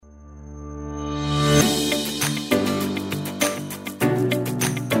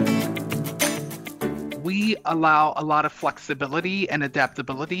allow a lot of flexibility and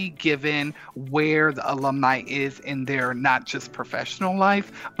adaptability given where the alumni is in their not just professional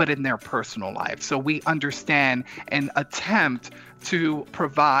life, but in their personal life. So we understand and attempt to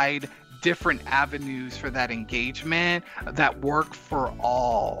provide different avenues for that engagement that work for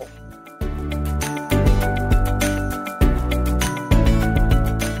all.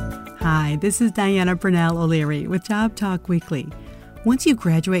 Hi, this is Diana Purnell O'Leary with Job Talk Weekly. Once you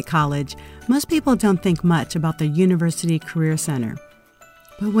graduate college, most people don't think much about the University Career Center.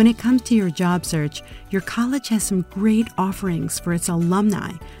 But when it comes to your job search, your college has some great offerings for its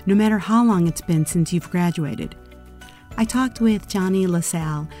alumni, no matter how long it's been since you've graduated. I talked with Johnny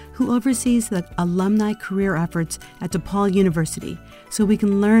LaSalle, who oversees the alumni career efforts at DePaul University, so we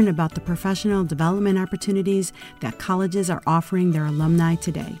can learn about the professional development opportunities that colleges are offering their alumni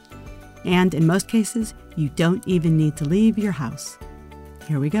today. And in most cases, you don't even need to leave your house.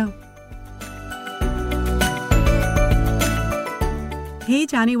 Here we go. Hey,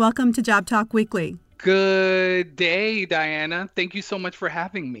 Johnny, welcome to Job Talk Weekly. Good day, Diana. Thank you so much for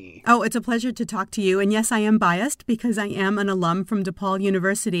having me. Oh, it's a pleasure to talk to you. And yes, I am biased because I am an alum from DePaul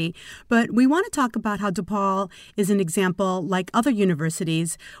University. But we want to talk about how DePaul is an example, like other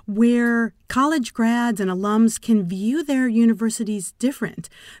universities, where college grads and alums can view their universities different.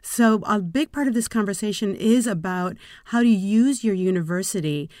 So a big part of this conversation is about how to use your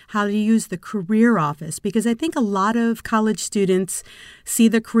university, how to use the career office, because I think a lot of college students see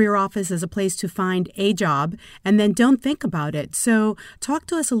the career office as a place to find a job and then don't think about it. So talk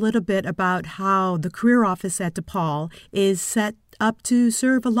to us a little bit about how the career office at DePaul is set up to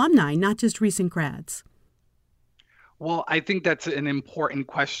serve alumni, not just recent grads. Well, I think that's an important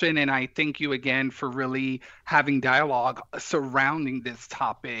question, and I thank you again for really having dialogue surrounding this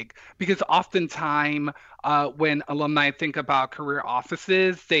topic, because oftentimes when alumni think about career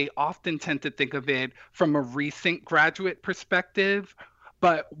offices, they often tend to think of it from a recent graduate perspective.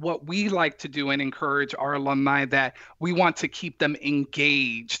 But what we like to do and encourage our alumni that we want to keep them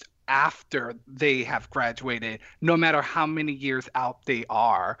engaged after they have graduated, no matter how many years out they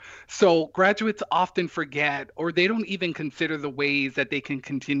are. So graduates often forget, or they don't even consider the ways that they can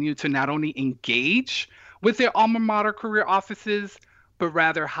continue to not only engage with their alma mater career offices, but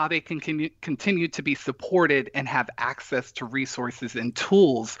rather how they can continue to be supported and have access to resources and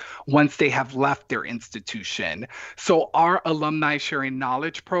tools once they have left their institution. So our Alumni Sharing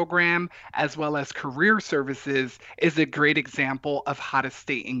Knowledge program, as well as career services, is a great example of how to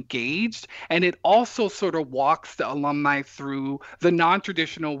stay engaged. And it also sort of walks the alumni through the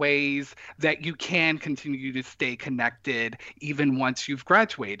non-traditional ways that you can continue to stay connected even once you've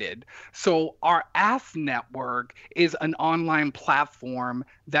graduated. So our Ask Network is an online platform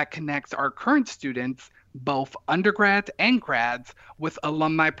that connects our current students, both undergrads and grads, with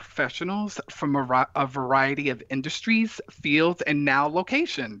alumni professionals from a variety of industries, fields, and now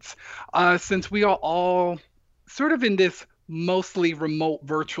locations. Since we are all sort of in this mostly remote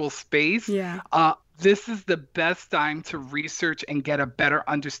virtual space, this is the best time to research and get a better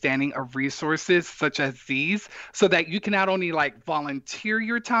understanding of resources such as these, so that you can not only volunteer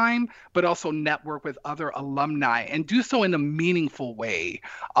your time, but also network with other alumni and do so in a meaningful way,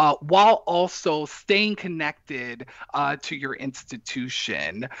 while also staying connected to your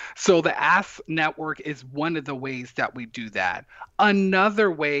institution. So the Ask Network is one of the ways that we do that.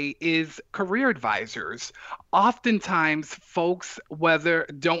 Another way is career advisors. Oftentimes, folks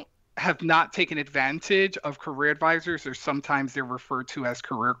have not taken advantage of career advisors, or sometimes they're referred to as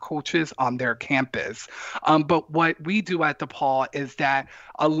career coaches on their campus. But what we do at DePaul is that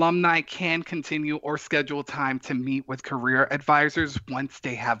alumni can continue or schedule time to meet with career advisors once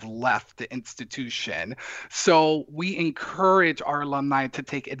they have left the institution. So we encourage our alumni to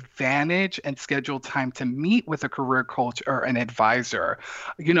take advantage and schedule time to meet with a career coach or an advisor.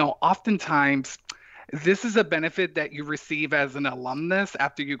 Oftentimes, this is a benefit that you receive as an alumnus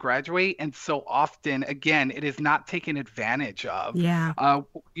after you graduate, and so often, again, it is not taken advantage of.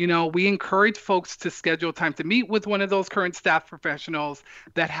 We encourage folks to schedule time to meet with one of those current staff professionals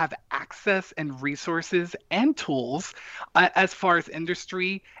that have access and resources and tools as far as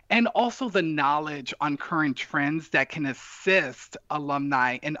industry, and also the knowledge on current trends that can assist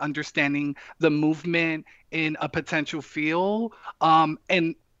alumni in understanding the movement in a potential field,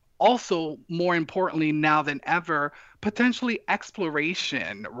 and also, more importantly now than ever, potentially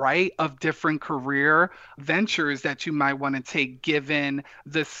exploration, right, of different career ventures that you might want to take given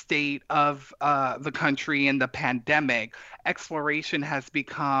the state of the country and the pandemic. Exploration has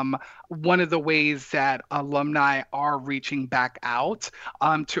become one of the ways that alumni are reaching back out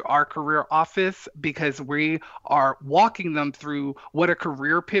to our career office because we are walking them through what a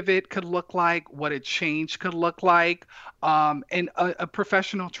career pivot could look like, what a change could look like, and a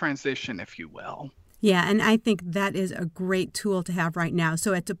professional transition, if you will. Yeah, and I think that is a great tool to have right now.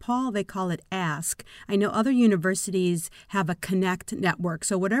 So at DePaul, they call it Ask. I know other universities have a Connect network.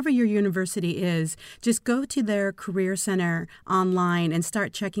 So whatever your university is, just go to their Career Center online and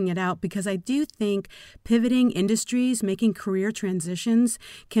start checking it out, because I do think pivoting industries, making career transitions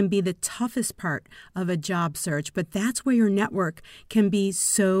can be the toughest part of a job search. But that's where your network can be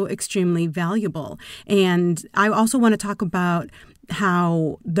so extremely valuable. And I also want to talk about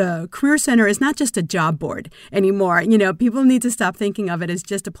how the Career Center is not just a job board anymore. You know, people need to stop thinking of it as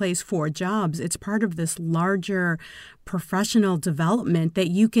just a place for jobs. It's part of this larger professional development that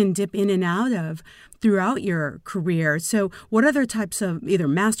you can dip in and out of throughout your career. So what other types of either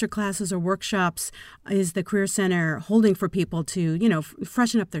master classes or workshops is the Career Center holding for people to, you know,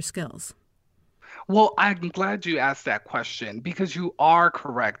 freshen up their skills? Well, I'm glad you asked that question because you are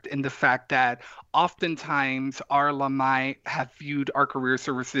correct in the fact that oftentimes our alumni have viewed our career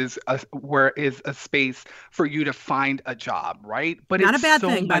services as where is a space for you to find a job, right? But Not a it's bad so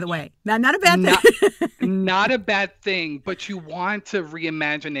thing, by the much way. Not a bad not thing. not a bad thing, but you want to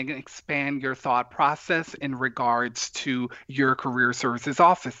reimagine and expand your thought process in regards to your career services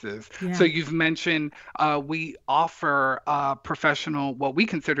offices. So Yeah. you've mentioned we offer what we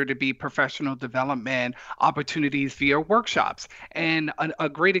consider to be professional development opportunities via workshops. And a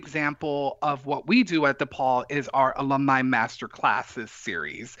great example of what we do at DePaul is our Alumni Master Classes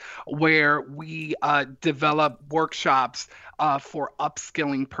series, where we develop workshops for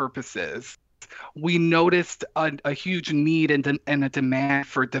upskilling purposes. We noticed a huge need and a demand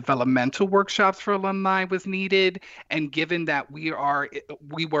for developmental workshops for alumni was needed. And given that we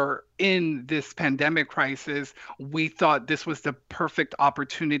were in this pandemic crisis, we thought this was the perfect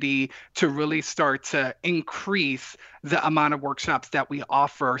opportunity to really start to increase the amount of workshops that we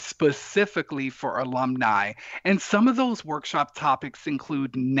offer specifically for alumni. And some of those workshop topics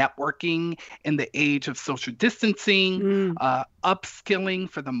include networking in the age of social distancing, Mm. upskilling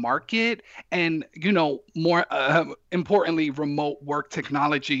for the market, and more importantly, remote work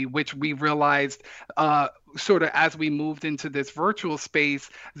technology, which we realized sort of as we moved into this virtual space,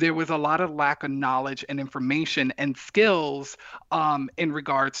 there was a lot of lack of knowledge and information and skills in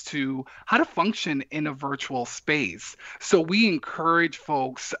regards to how to function in a virtual space. So we encourage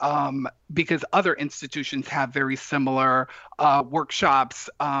folks, because other institutions have very similar workshops,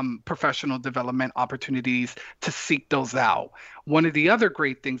 professional development opportunities, to seek those out. One of the other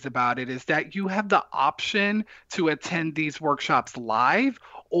great things about it is that you have the option to attend these workshops live,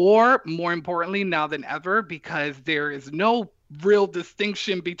 or more importantly, now than ever, because there is no real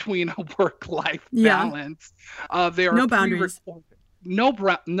distinction between a work-life Yeah. balance. There are No boundaries. pre-recorded,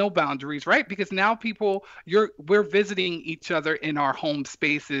 no boundaries, right? Because now we're visiting each other in our home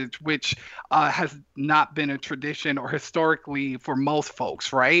spaces, which has not been a tradition or historically for most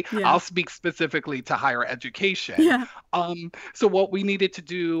folks, right? Yeah. I'll speak specifically to higher education. Yeah. So what we needed to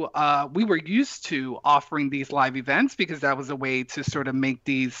do, we were used to offering these live events because that was a way to sort of make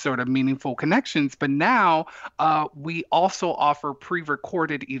these sort of meaningful connections. But now we also offer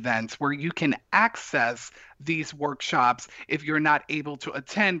pre-recorded events where you can access these workshops if you're not able to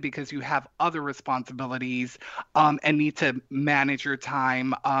attend because you have other responsibilities and need to manage your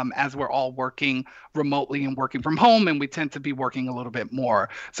time as we're all working remotely and working from home, and we tend to be working a little bit more,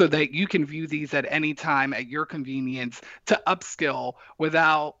 so that you can view these at any time at your convenience to upskill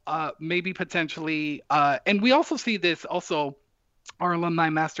without maybe potentially, and we also see this also our Alumni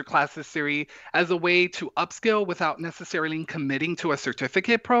Master Classes series as a way to upskill without necessarily committing to a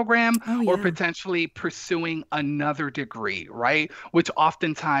certificate program Oh, or yeah. potentially pursuing another degree, right? Which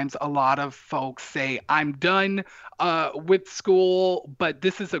oftentimes a lot of folks say, I'm done with school, but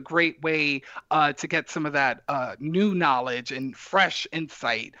this is a great way to get some of that new knowledge and fresh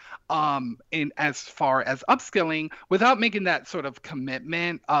insight in as far as upskilling without making that sort of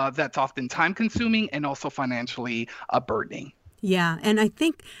commitment that's often time consuming and also financially burdening. Yeah, and I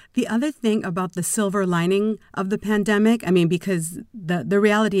think the other thing about the silver lining of the pandemic, I mean, because the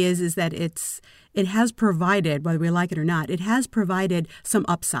reality is that it has provided, whether we like it or not, it has provided some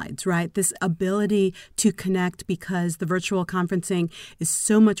upsides, right? This ability to connect because the virtual conferencing is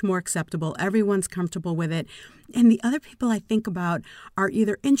so much more acceptable. Everyone's comfortable with it. And the other people I think about are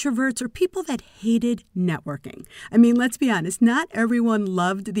either introverts or people that hated networking. I mean, let's be honest, not everyone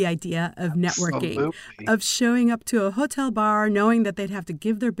loved the idea of networking, Absolutely. of showing up to a hotel bar knowing that they'd have to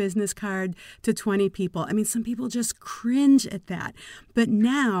give their business card to 20 people. I mean, some people just cringe at that. But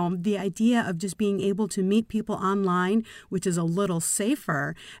now the idea of just being able to meet people online, which is a little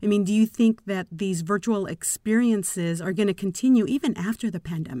safer, I mean, do you think that these virtual experiences are going to continue even after the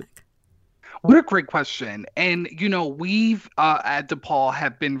pandemic? What a great question. And, we've at DePaul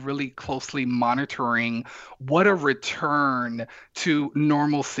have been really closely monitoring what a return to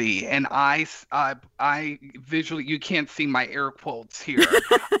normalcy. And I visually, you can't see my air quotes here.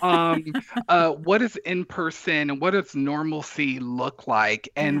 um, what is in person and what does normalcy look like?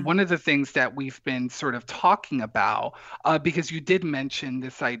 And Yeah. one of the things that we've been sort of talking about, because you did mention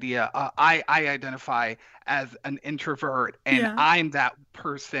this idea, I identify as an introvert, and Yeah. I'm that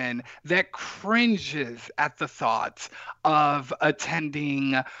person that cringes at the thought of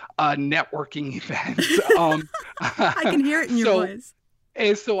attending a networking event. I can hear it in your so voice.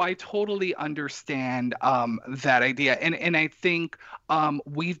 so I totally understand that idea, and I think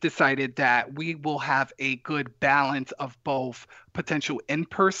we've decided that we will have a good balance of both potential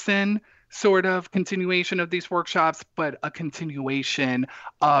in-person sort of continuation of these workshops, but a continuation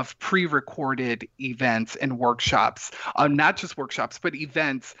of pre-recorded events and workshops, not just workshops, but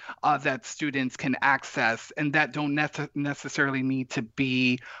events that students can access and that don't necessarily need to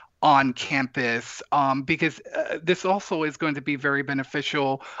be on campus, because this also is going to be very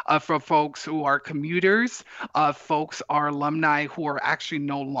beneficial for folks who are commuters, folks are alumni who are actually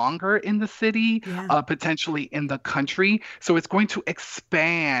no longer in the city, Yeah. potentially in the country. So it's going to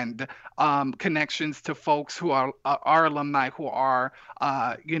expand connections to folks who are alumni who are,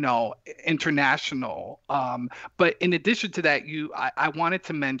 international. But in addition to that, I wanted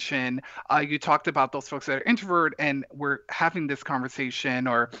to mention, you talked about those folks that are introvert, and we're having this conversation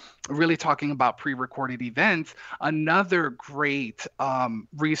or really talking about pre-recorded events. Another great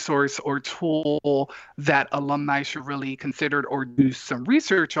resource or tool that alumni should really consider or do some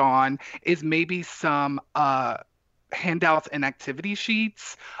research on is maybe some handouts and activity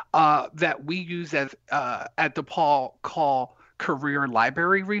sheets that we use at DePaul call career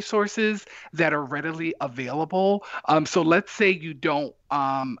library resources that are readily available. So let's say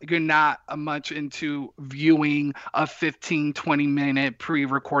you're not much into viewing a 15, 20-minute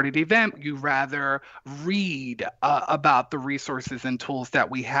pre-recorded event. You rather read about the resources and tools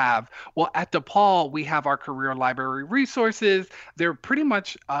that we have. Well, at DePaul, we have our career library resources. They're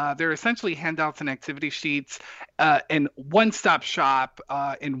essentially handouts and activity sheets and one-stop shop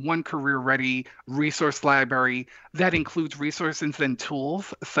in one career-ready resource library that includes resources and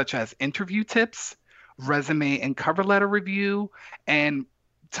tools such as interview tips, resume and cover letter review, and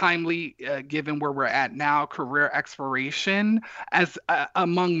timely, given where we're at now, career exploration, as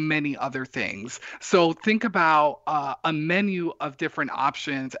among many other things. So think about a menu of different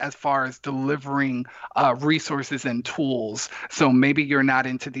options as far as delivering resources and tools. So maybe you're not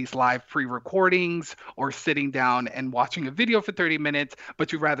into these live pre-recordings or sitting down and watching a video for 30 minutes,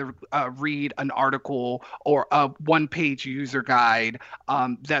 but you rather read an article or a one-page user guide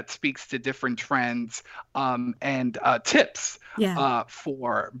that speaks to different trends and tips Yeah.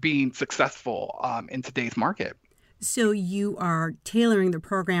 for being successful in today's market. So you are tailoring the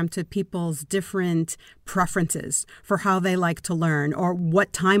program to people's different preferences for how they like to learn or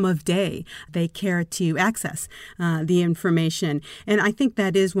what time of day they care to access the information. And I think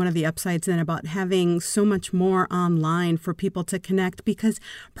that is one of the upsides then about having so much more online for people to connect, because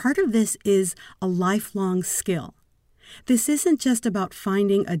part of this is a lifelong skill. This isn't just about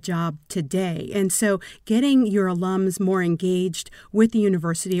finding a job today. And so getting your alums more engaged with the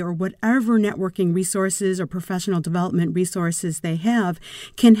university or whatever networking resources or professional development resources they have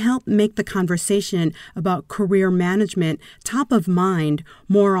can help make the conversation about career management top of mind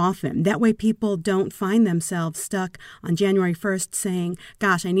more often. That way people don't find themselves stuck on January 1st saying,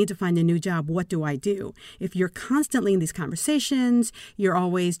 gosh, I need to find a new job. What do I do? If you're constantly in these conversations, you're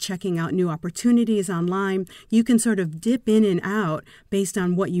always checking out new opportunities online, you can sort of dip in and out based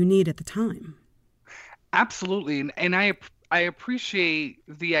on what you need at the time. Absolutely. And I appreciate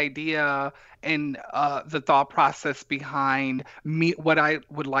the idea and the thought process behind what I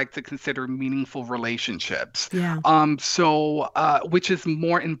would like to consider meaningful relationships. Yeah. Which is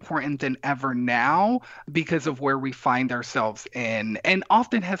more important than ever now because of where we find ourselves in, and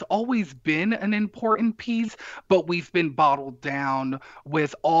often has always been an important piece, but we've been bottled down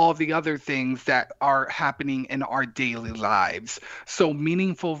with all the other things that are happening in our daily lives. So,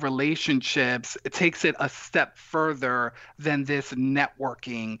 meaningful relationships, it takes it a step further than this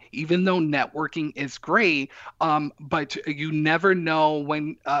networking, even though networking is great, but you never know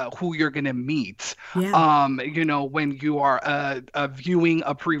when who you're going to meet. Yeah. When you are viewing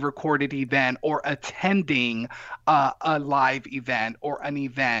a pre-recorded event or attending a live event or an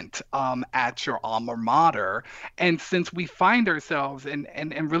event at your alma mater. And since we find ourselves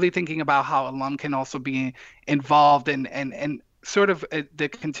and really thinking about how alum can also be involved and sort of the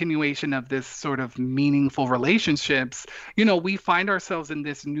continuation of this sort of meaningful relationships, we find ourselves in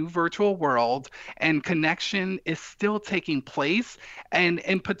this new virtual world, and connection is still taking place and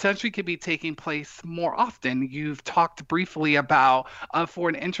potentially could be taking place more often. You've talked briefly about for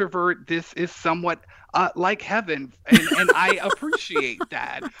an introvert, this is somewhat like heaven, and I appreciate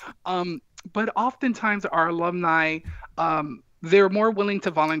that. But oftentimes our alumni, they're more willing to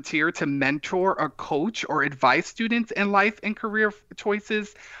volunteer to mentor or coach or advise students in life and career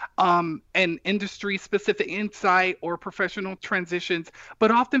choices, and industry specific insight or professional transitions, but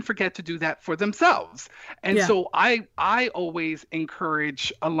often forget to do that for themselves. And Yeah. so I always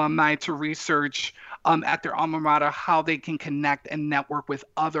encourage alumni to research at their alma mater how they can connect and network with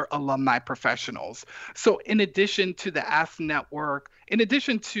other alumni professionals. So in addition to the Ask Network, in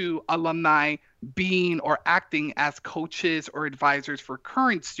addition to alumni being or acting as coaches or advisors for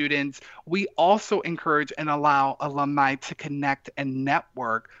current students, we also encourage and allow alumni to connect and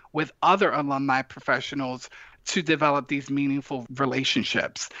network with other alumni professionals to develop these meaningful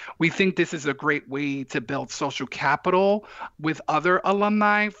relationships. We think this is a great way to build social capital with other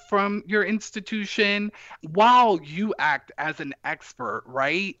alumni from your institution while you act as an expert,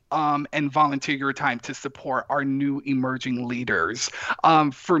 right? And volunteer your time to support our new emerging leaders.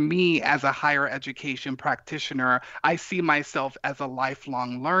 For me, as a higher education practitioner, I see myself as a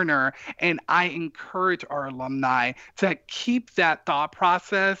lifelong learner, and I encourage our alumni to keep that thought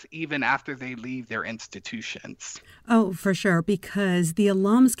process even after they leave their institutions. Oh, for sure, because the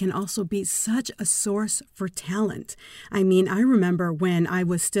alums can also be such a source for talent. I mean, I remember when I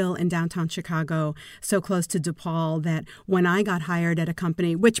was still in downtown Chicago, so close to DePaul, that when I got hired at a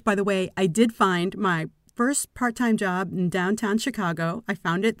company, which, by the way, I did find my first part-time job in downtown Chicago. I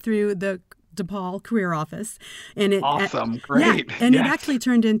found it through the DePaul career office, and Awesome. yeah, Great. and it Yes. actually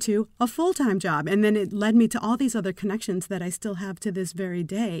turned into a full-time job, and then it led me to all these other connections that I still have to this very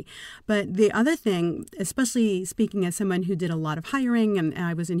day. But the other thing, especially speaking as someone who did a lot of hiring and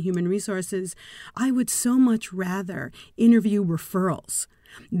I was in human resources, I would so much rather interview referrals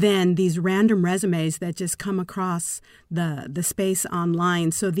than these random resumes that just come across the space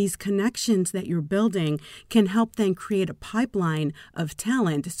online. So these connections that you're building can help then create a pipeline of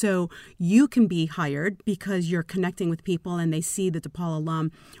talent. So you can be hired because you're connecting with people and they see the DePaul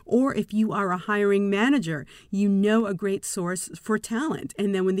alum. Or if you are a hiring manager, you know a great source for talent.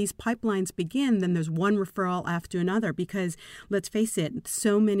 And then when these pipelines begin, then there's one referral after another, because let's face it,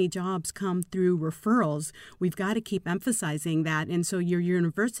 so many jobs come through referrals. We've got to keep emphasizing that. And so your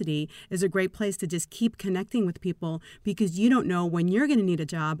university is a great place to just keep connecting with people, because you don't know when you're going to need a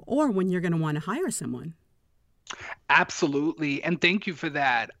job or when you're going to want to hire someone. Absolutely. And thank you for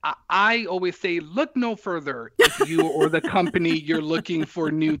that. I always say, look no further if you or the company you're looking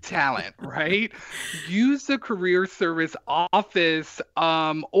for new talent, right? Use the career service office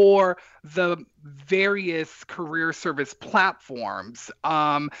or the various career service platforms.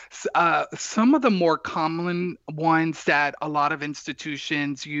 Some of the more common ones that a lot of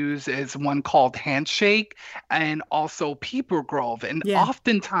institutions use is one called Handshake and also People Grove. And Yeah.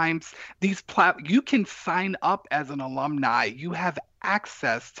 oftentimes you can sign up as an alumni. You have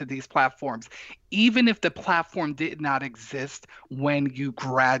access to these platforms, even if the platform did not exist when you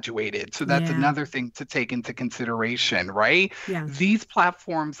graduated. So that's Yeah. another thing to take into consideration, right? Yeah. These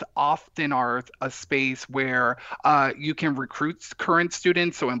platforms often are a space where you can recruit current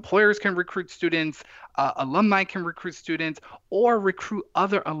students, so employers can recruit students, alumni can recruit students, or recruit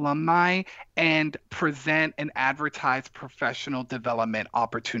other alumni and present and advertise professional development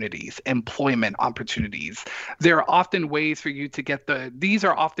opportunities, employment opportunities. There are often ways for you to get these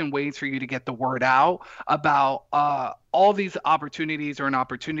are often ways for you to get the word out about all these opportunities or an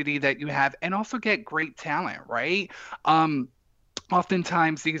opportunity that you have, and also get great talent, right?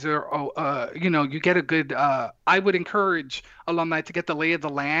 oftentimes these are you get a good I would encourage alumni to get the lay of the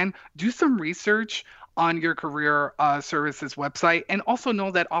land, do some research on your career services website, and also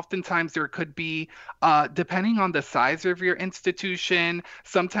know that oftentimes there could be depending on the size of your institution,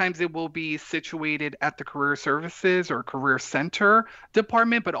 sometimes it will be situated at the career services or career center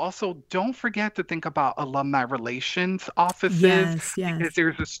department, but also don't forget to think about alumni relations offices Yes, because yes.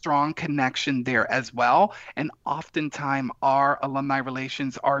 there's a strong connection there as well. And oftentimes, our alumni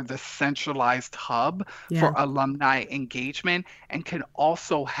relations are the centralized hub Yeah. for alumni engagement and can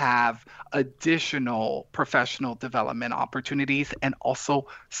also have additional professional development opportunities and also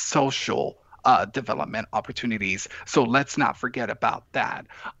social development opportunities. So let's not forget about that.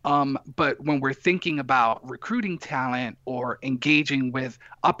 But when we're thinking about recruiting talent or engaging with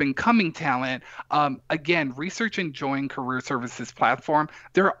up and coming talent, again, research and join career services platform.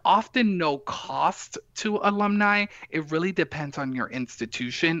 There are often no cost to alumni. It really depends on your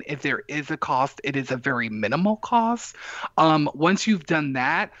institution. If there is a cost, it is a very minimal cost. Once you've done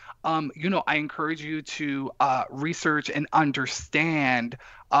that, I encourage you to research and understand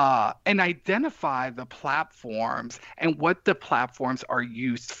and identify the platforms and what the platforms are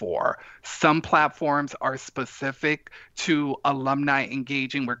used for. Some platforms are specific to alumni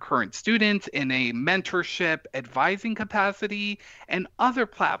engaging with current students in a mentorship, advising capacity, and other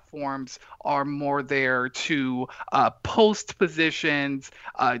platforms are more there to post positions,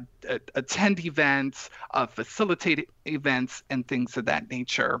 attend events, facilitate events, and things of that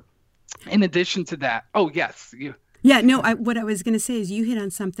nature. In addition to that, oh yes, you. Yeah, no, what I was going to say is you hit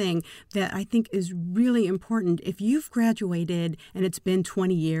on something that I think is really important. If you've graduated and it's been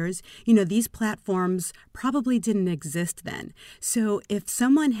 20 years, these platforms probably didn't exist then. So if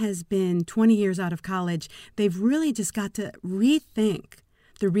someone has been 20 years out of college, they've really just got to rethink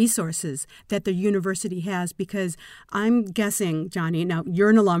the resources that the university has, because I'm guessing, Johnny, now you're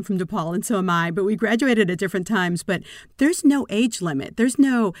an alum from DePaul and so am I, but we graduated at different times, but there's no age limit. There's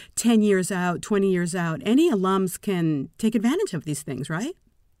no 10 years out, 20 years out. Any alums can take advantage of these things, right?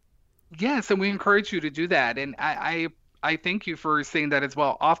 Yes, and we encourage you to do that. And I thank you for saying that as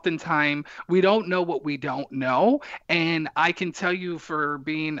well. Oftentimes, we don't know what we don't know, and I can tell you for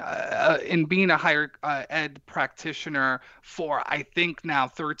being a higher ed practitioner for I think now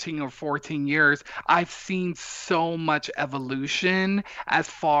 13 or 14 years, I've seen so much evolution as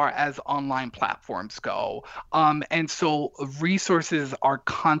far as online platforms go. And so resources are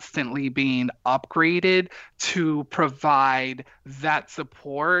constantly being upgraded to provide that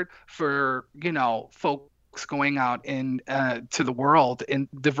support for, folks going out in to the world in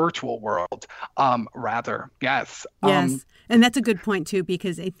the virtual world rather yes. Yes. And that's a good point too,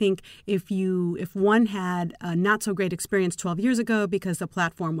 because I think if one had a not so great experience 12 years ago because the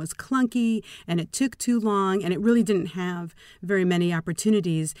platform was clunky and it took too long and it really didn't have very many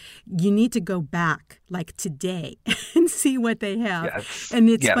opportunities, you need to go back like today and see what they have. Yes, And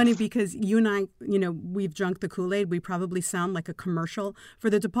it's funny yes. because you and I, we've drunk the Kool-Aid. We probably sound like a commercial for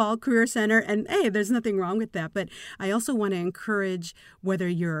the DePaul Career Center. And hey, there's nothing wrong with that. But I also want to encourage, whether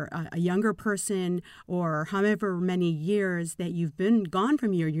you're a younger person or however many years that you've been gone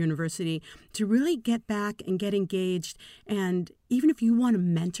from your university, to really get back and get engaged. And even if you want to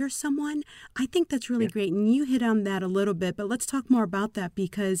mentor someone, I think that's really Yeah. great. And you hit on that a little bit, but let's talk more about that,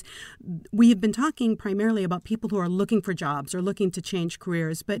 because we have been talking primarily about people who are looking for jobs or looking to change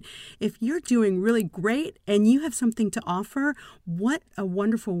careers. But if you're doing really great and you have something to offer, what a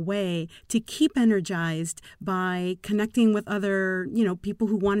wonderful way to keep energized by connecting with other, people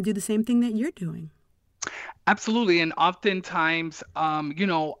who want to do the same thing that you're doing. Absolutely. And oftentimes,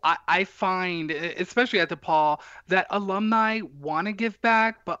 I find, especially at DePaul, that alumni want to give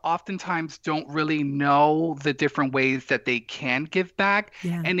back, but oftentimes don't really know the different ways that they can give back.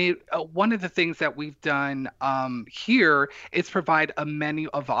 Yeah. And one of the things that we've done here is provide a menu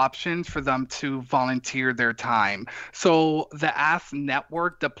of options for them to volunteer their time. So the Ask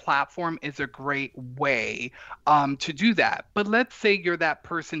Network, the platform, is a great way to do that. But let's say you're that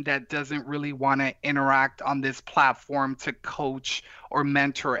person that doesn't really want to interact on this platform to coach or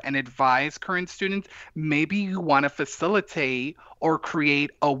mentor and advise current students. Maybe you want to facilitate or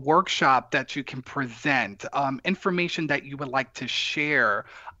create a workshop that you can present, information that you would like to share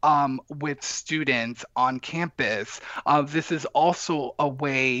with students on campus. This is also a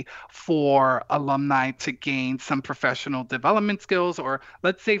way for alumni to gain some professional development skills, or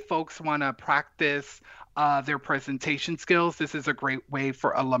let's say folks want to practice their presentation skills. This is a great way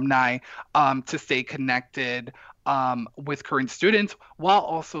for alumni to stay connected with current students while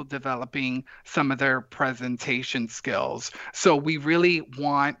also developing some of their presentation skills. So we really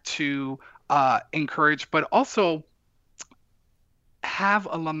want to encourage, but also have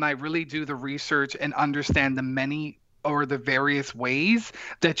alumni really do the research and understand the many or the various ways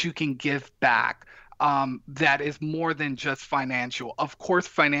that you can give back. That is more than just financial. Of course,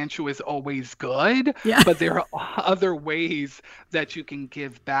 financial is always good, Yeah. but there are other ways that you can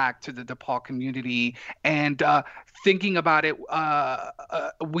give back to the DePaul community. And thinking about it,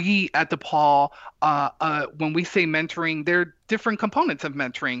 we at DePaul, when we say mentoring, there are different components of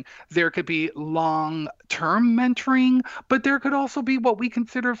mentoring. There could be long-term mentoring, but there could also be what we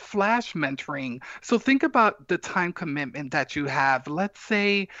consider flash mentoring. So think about the time commitment that you have. Let's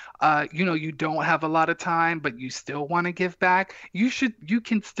say, you don't have a lot of time, but you still want to give back. You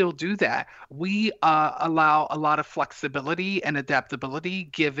can still do that. We allow a lot of flexibility and adaptability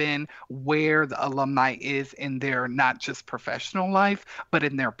given where the alumni is in their not just professional life, but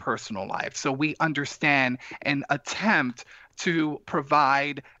in their personal life. So we understand and attempt to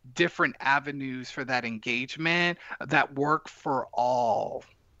provide different avenues for that engagement that work for all.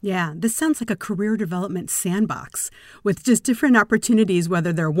 Yeah, this sounds like a career development sandbox with just different opportunities,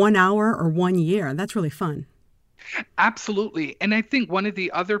 whether they're 1 hour or 1 year. That's really fun. Absolutely. And I think one of the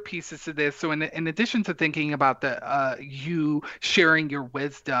other pieces to this, so in addition to thinking about the you sharing your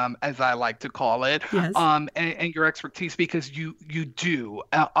wisdom, as I like to call it, Yes. and your expertise, because you do.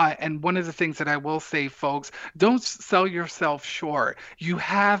 And one of the things that I will say, folks, don't sell yourself short. You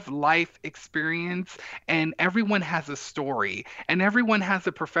have life experience, and everyone has a story, and everyone has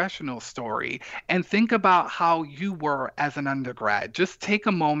a professional story. And think about how you were as an undergrad. Just take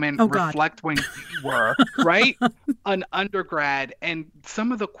a moment, Oh, God. reflect when you were, right? An undergrad and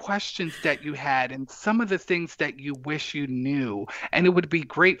some of the questions that you had and some of the things that you wish you knew. And it would be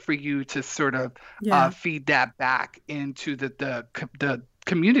great for you to sort of Yeah. feed that back into the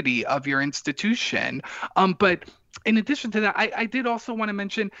community of your institution. But in addition to that, I did also want to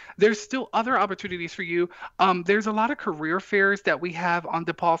mention there's still other opportunities for you. There's a lot of career fairs that we have on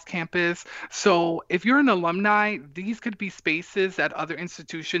DePaul's campus. So if you're an alumni, these could be spaces at other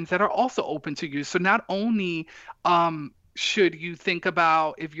institutions that are also open to you. So not only should you think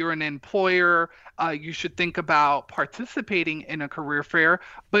about if you're an employer, you should think about participating in a career fair.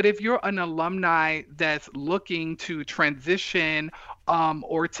 But if you're an alumni that's looking to transition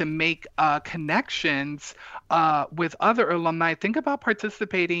or to make connections with other alumni, think about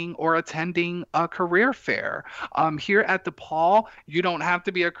participating or attending a career fair. Here at DePaul, you don't have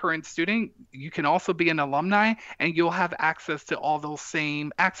to be a current student. You can also be an alumni, and you'll have access to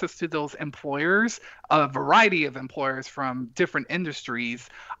access to those employers, a variety of employers from different industries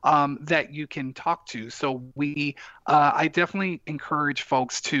that you can talk to. So I definitely encourage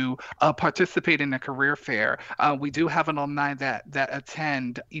folks to participate in a career fair. We do have an alumni that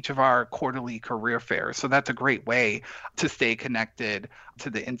attend each of our quarterly career fairs. So that's a great way to stay connected to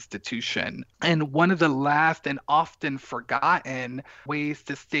the institution. And one of the last and often forgotten ways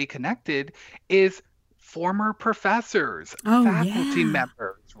to stay connected is former professors, Oh, faculty yeah.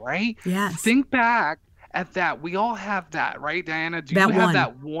 members, right? Yes. Think back at that. We all have that, right, Diana? Do you That have one.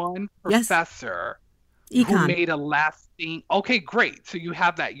 that one Yes. professor who Econ. made a lasting? Okay, great. So you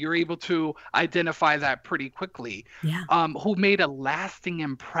have that. You're able to identify that pretty quickly. Yeah. Who made a lasting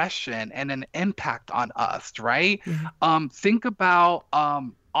impression and an impact on us, right? Yeah. Think about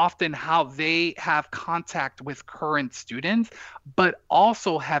often how they have contact with current students, but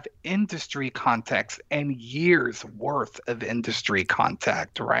also have industry contacts and years worth of industry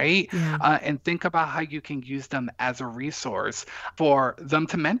contact, right? Yeah. And think about how you can use them as a resource for them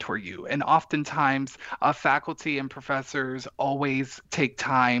to mentor you. And oftentimes, faculty and professors always take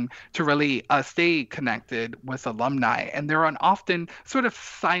time to really stay connected with alumni, and they're an often sort of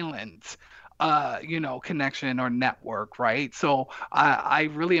silent connection or network, right? So I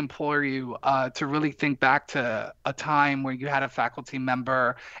really implore you to really think back to a time where you had a faculty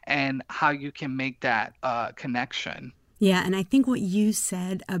member and how you can make that connection. Yeah, and I think what you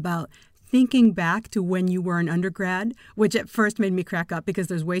said about thinking back to when you were an undergrad, which at first made me crack up because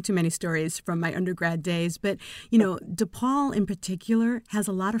there's way too many stories from my undergrad days. But, DePaul in particular has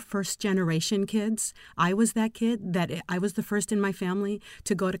a lot of first-generation kids. I was that kid I was the first in my family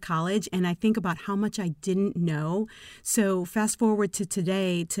to go to college, and I think about how much I didn't know. So fast forward to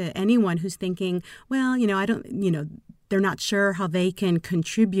today, to anyone who's thinking, well, I don't, they're not sure how they can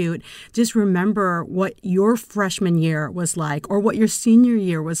contribute. Just remember what your freshman year was like or what your senior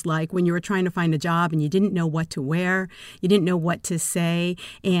year was like when you were trying to find a job and you didn't know what to wear, you didn't know what to say,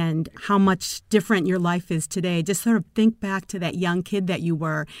 and how much different your life is today. Just sort of think back to that young kid that you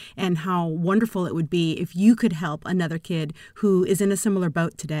were and how wonderful it would be if you could help another kid who is in a similar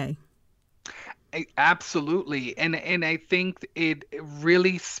boat today. Absolutely. And I think it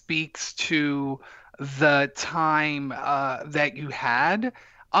really speaks to the time that you had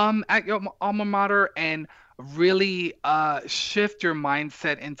at your alma mater and really shift your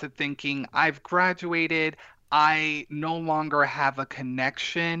mindset into thinking, I've graduated. I no longer have a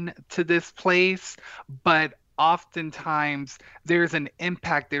connection to this place, but oftentimes there's an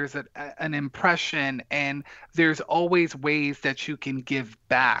impact, there's an impression, and there's always ways that you can give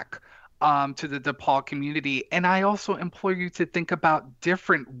back to the DePaul community. And I also implore you to think about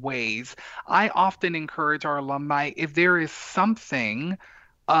different ways. I often encourage our alumni, if there is something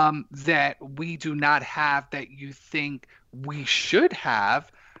that we do not have that you think we should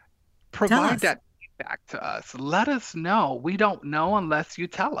have, Tell provide us. that feedback to us. Let us know. We don't know unless you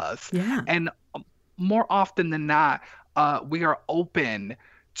tell us. Yeah. And more often than not, we are open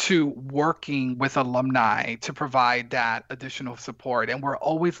to working with alumni to provide that additional support. And we're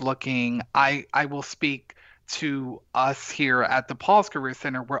always looking, I will speak to us here at the Paul's Career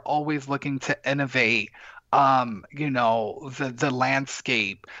Center. We're always looking to innovate the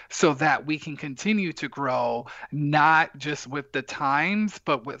landscape so that we can continue to grow, not just with the times,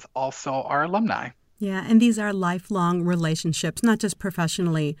 but with also our alumni. Yeah, and these are lifelong relationships, not just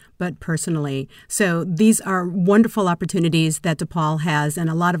professionally, but personally. So these are wonderful opportunities that DePaul has, and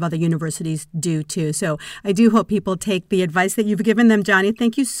a lot of other universities do too. So I do hope people take the advice that you've given them, Johnny.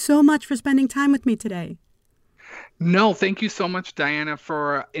 Thank you so much for spending time with me today. No, thank you so much, Diana,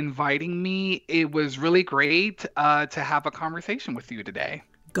 for inviting me. It was really great to have a conversation with you today.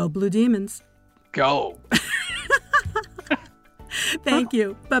 Go Blue Demons. Go. Thank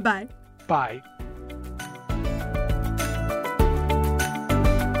you. Bye-bye. Bye.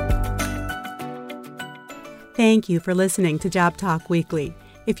 Thank you for listening to Job Talk Weekly.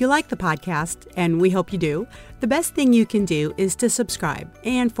 If you like the podcast, and we hope you do, the best thing you can do is to subscribe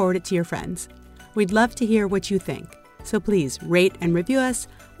and forward it to your friends. We'd love to hear what you think, so please rate and review us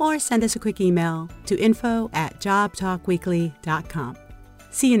or send us a quick email to info@jobtalkweekly.com.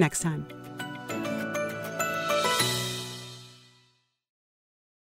 See you next time.